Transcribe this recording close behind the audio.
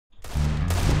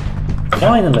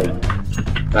Finally!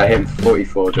 I hit him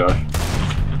 44, Josh.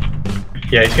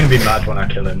 Yeah, he's gonna be mad when I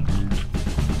kill him.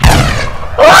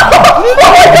 Oh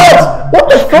my god! What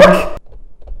the fuck?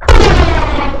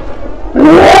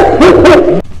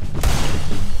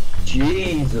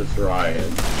 Jesus,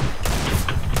 Ryan.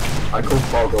 I call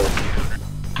Foggle.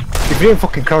 If you didn't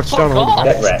fucking crouch down on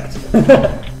Get wrecked.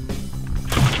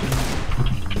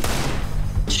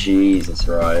 Jesus,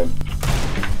 Ryan.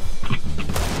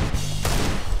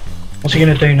 What's he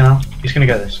gonna do now? He's gonna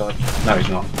go this side. No, he's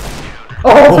not.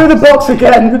 Oh, through the box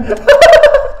again!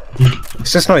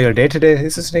 It's just not your day today,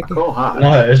 is it, Sneaky? Cool hat.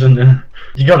 No, it isn't.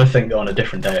 You gotta think that on a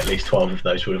different day at least 12 of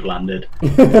those would have landed.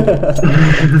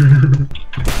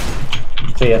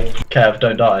 See ya. Kev,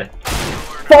 don't die.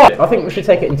 Fuck! I think we should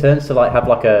take it in turns to like have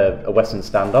like a Western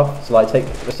standoff. So like take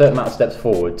a certain amount of steps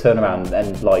forward, turn around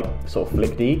and like sort of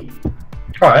flick deeg.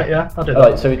 Alright, yeah, I'll do that.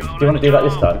 Alright, so do you want to do that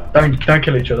this time? Don't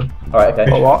kill each other. Alright,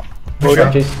 okay. What?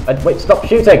 Wait, stop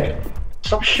shooting!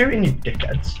 Stop shooting, you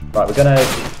dickheads. Right, we're gonna...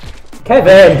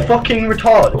 Kevin! Fucking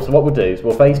retarded. So what we'll do is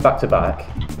we'll face back to back.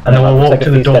 And then we'll walk take a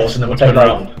to the few doors steps, and then we'll take, turn like-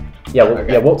 around. Yeah,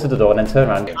 Okay. yeah, walk to the door and then turn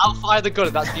around. I'll fire the gun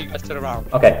and that's you guys turn around.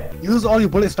 Okay. Use all your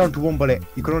bullets down to one bullet.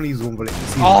 You can only use one bullet.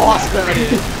 Oh, that's a great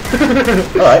idea.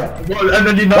 Alright. Well, and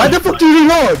then you know. Why the fuck do you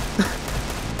reload?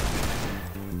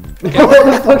 What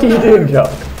the fuck are you doing, John?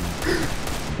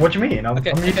 What do you mean? I'm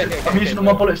using all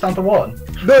my bullets down to one.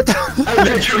 No,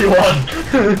 Literally one.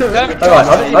 Alright,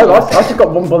 I've just got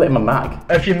one bullet in my mag.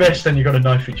 If you miss, then you gotta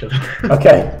knife each other.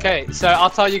 Okay. Okay, so I'll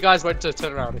tell you guys when to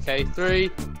turn around, okay?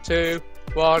 3, 2,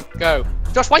 1, go.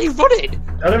 Josh, why are you running?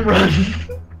 I didn't run.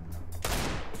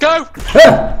 Go!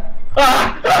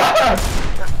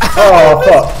 Oh,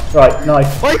 fuck. Right,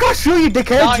 knife. oh, you can't shoot, you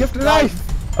dickhead. You have to knife.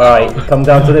 Alright, come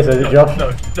down to this, is it, Josh?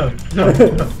 No.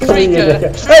 Shrieker.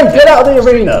 Hey, get out of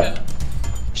the arena!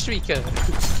 Shrieker.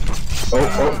 Oh,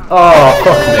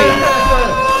 fuck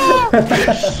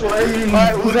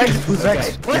Right, who's next? Who's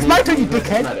next? Well, it's my turn, you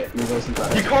dickhead.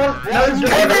 You can't.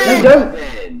 me! You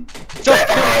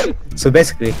don't! So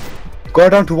basically, go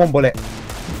down to one bullet.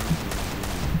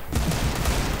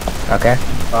 Okay.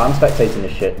 Oh, I'm spectating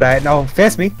this shit. Right, now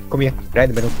face me. Come here. Right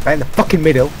in the middle. Right in the fucking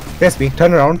middle. Face me.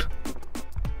 Turn around.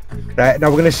 Right, now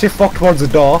we're gonna shift fuck towards the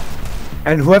door.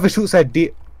 And whoever shoots at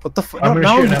D. What the fuck? I'm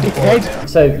No, gonna no, shoot you an dickhead. M4.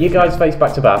 So, you guys face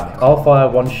back to back. I'll fire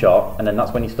one shot, and then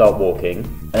that's when you start walking.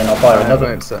 And then I'll fire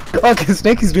another. Okay,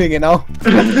 Snake is doing it now.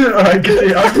 Alright,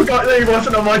 I forgot that he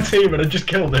wasn't on my team and I just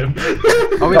killed him.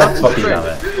 Are we Oh, fucking damn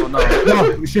it. Oh, no.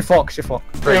 No, shift fuck, shift fuck.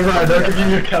 Yeah, right, I'll give you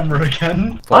your camera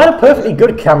again. I had a perfectly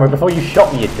good camera before you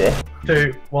shot me, you dick.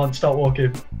 2, 1, start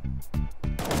walking.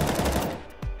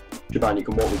 Jaban, you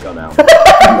can walk the gun out.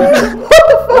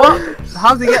 What?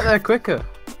 How did he get there quicker?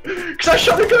 Because I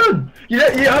shot the gun! You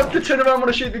have to turn around when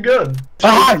I shoot the gun.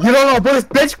 Ah, you don't know bullets,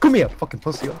 bitch. Come here, fucking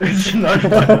pussy. It's no.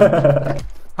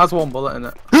 Has one bullet in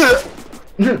it.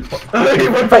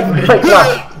 Fake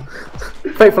flash!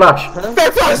 Fake flash!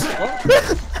 Fake flash!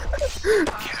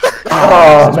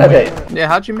 Oh, medic! Yeah,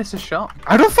 how'd you miss a shot?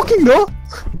 I don't fucking know.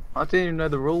 I didn't even know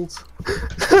the rules.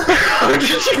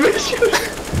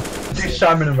 Do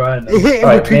Simon and Ryan. It hit in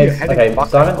Right, between your here's, head okay, and back.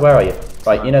 Simon, where are you?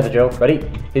 Right, you know the drill. Ready?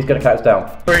 He's gonna count us down.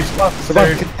 3,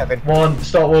 Survive, 2, Kevin. 1,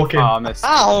 start walking. Oh, I missed.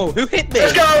 Ow! Who hit me?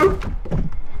 Let's go!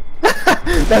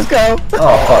 Let's go.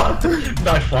 Oh, fuck.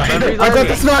 Knife fire. I got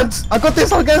this, lads. I got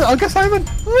this. I'll get Simon.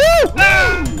 Woo!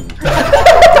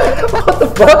 What the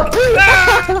fuck?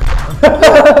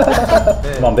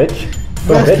 Come on, bitch.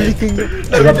 Come on, bitch.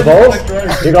 You got the balls?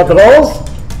 You got the balls?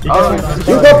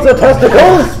 You got the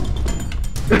testicles?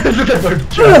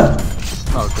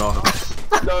 Oh god.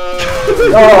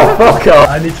 Oh, fuck off.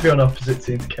 I need to be on opposite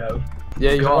team to Kev.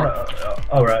 Yeah, you are.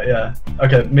 Oh, right, yeah.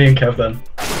 Okay, me and Kev then.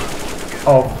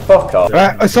 Oh, fuck off.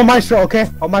 Right, it's on my shot, okay?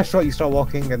 On my shot, you start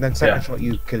walking, and then second Yeah. shot,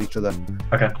 you kill each other.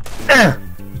 Okay.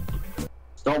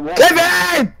 Stop walking.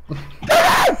 Kevin!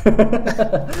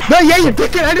 No, yeah, you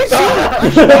dickhead! I didn't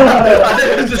shoot! I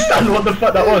didn't understand what the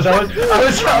fuck that was. I was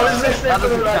listening to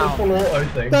the like, full auto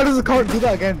thing. That doesn't count. Do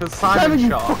that again. The Simon Simon, you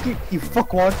shot. you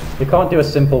fuckwad. We can't do a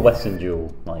simple Western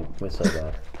duel. Like, we're so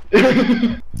bad.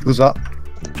 Who's that?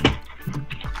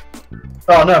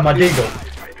 Oh no, my deagle.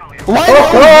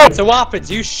 Why? So what happens?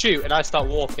 You shoot and I start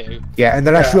walking. Yeah, and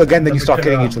then I shoot again, then you Then start we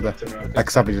killing turn each other. around. Like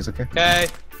savages, okay? Okay.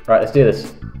 Right, let's do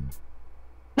this.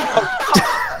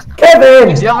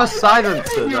 Kevin! Do you have a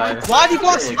silencer though? Why have you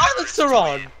got a silencer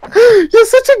on? You're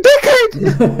such a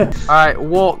dickhead! Alright,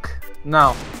 walk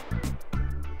now.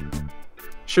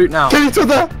 Shoot now. Kill each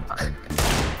other!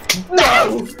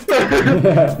 Knives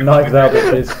out,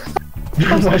 bitches.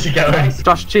 Where's he going?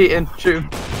 Josh cheating. Shoot him.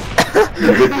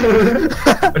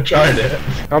 I tried it.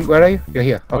 Where are you? You're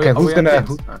here. Okay, Are who's we gonna?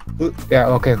 on Yeah,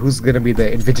 okay, who's gonna be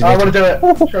the I invigilator? want to do it.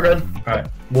 Shotgun. Alright,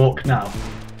 walk now.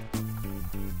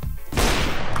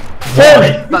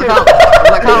 Why? Does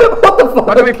that count? What the fuck?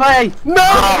 How do we play? No!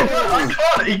 I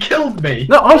can't, he killed me!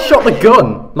 No, I shot the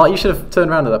gun. Like you should have turned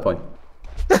around at that point.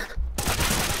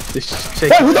 This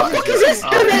chicken. Who the fuck is this?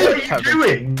 What are you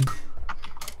doing?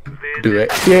 Do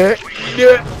it. Yeah.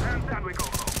 Yeah.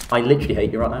 I literally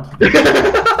hate you right now.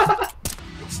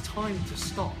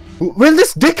 Will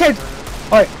this dickhead?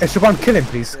 Alright, Shaban, kill him,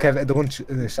 please. Kevin, the one,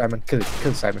 Simon, kill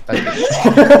Simon. Thank you.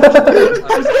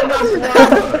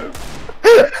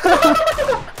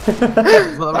 Was that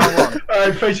the wrong one?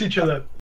 Alright, face each other.